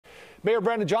Mayor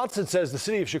Brandon Johnson says the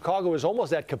city of Chicago is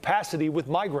almost at capacity with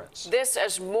migrants. This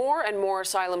as more and more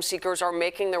asylum seekers are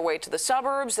making their way to the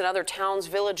suburbs and other towns,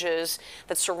 villages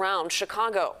that surround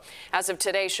Chicago. As of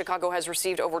today, Chicago has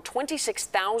received over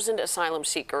 26,000 asylum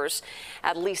seekers.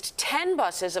 At least 10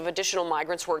 buses of additional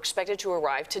migrants were expected to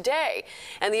arrive today.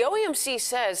 And the OEMC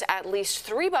says at least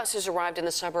 3 buses arrived in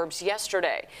the suburbs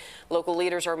yesterday. Local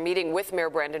leaders are meeting with Mayor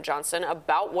Brandon Johnson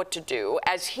about what to do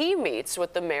as he meets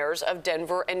with the mayors of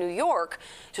Denver and New York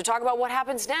to talk about what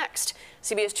happens next.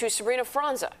 CBS 2's Sabrina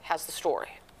Franza has the story.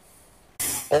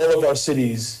 All of our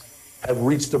cities have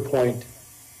reached a point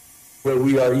where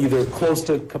we are either close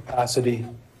to capacity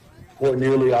or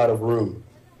nearly out of room.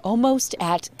 Almost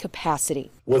at capacity.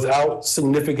 Without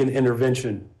significant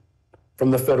intervention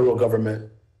from the federal government,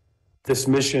 this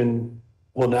mission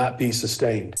will not be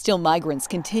sustained. Still, migrants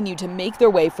continue to make their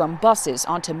way from buses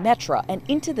onto Metra and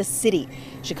into the city.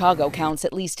 Chicago counts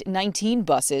at least 19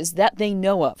 buses that they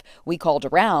know of. We called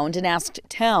around and asked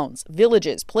towns,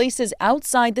 villages, places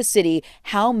outside the city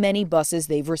how many buses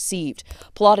they've received.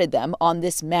 Plotted them on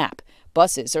this map.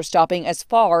 Buses are stopping as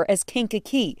far as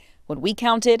Kankakee. When we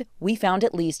counted, we found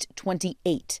at least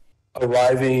 28.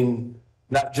 Arriving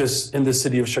not just in the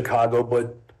city of Chicago,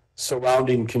 but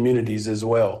surrounding communities as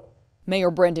well.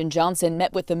 Mayor Brandon Johnson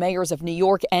met with the mayors of New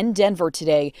York and Denver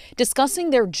today,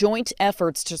 discussing their joint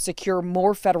efforts to secure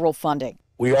more federal funding.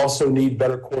 We also need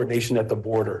better coordination at the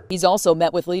border. He's also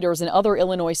met with leaders in other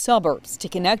Illinois suburbs to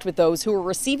connect with those who are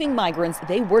receiving migrants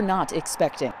they were not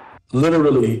expecting.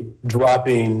 Literally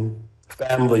dropping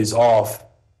families off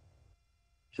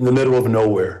in the middle of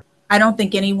nowhere. I don't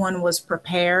think anyone was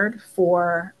prepared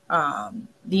for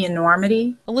the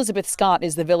enormity. Elizabeth Scott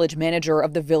is the village manager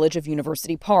of the Village of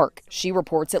University Park. She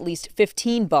reports at least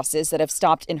 15 buses that have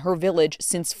stopped in her village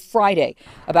since Friday.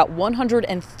 About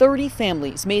 130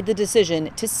 families made the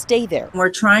decision to stay there. We're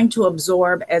trying to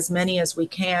absorb as many as we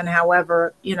can.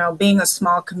 However, being a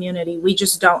small community, we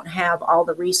just don't have all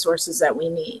the resources that we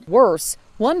need. Worse,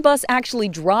 one bus actually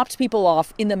dropped people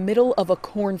off in the middle of a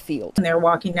cornfield. And they're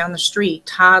walking down the street,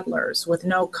 toddlers with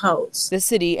no coats. The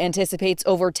city anticipates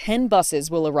over 10 buses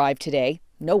will arrive today.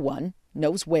 No one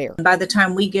knows where. By the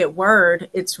time we get word,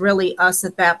 it's really us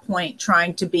at that point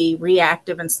trying to be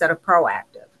reactive instead of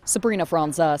proactive. Sabrina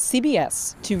Franza,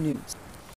 CBS 2 News.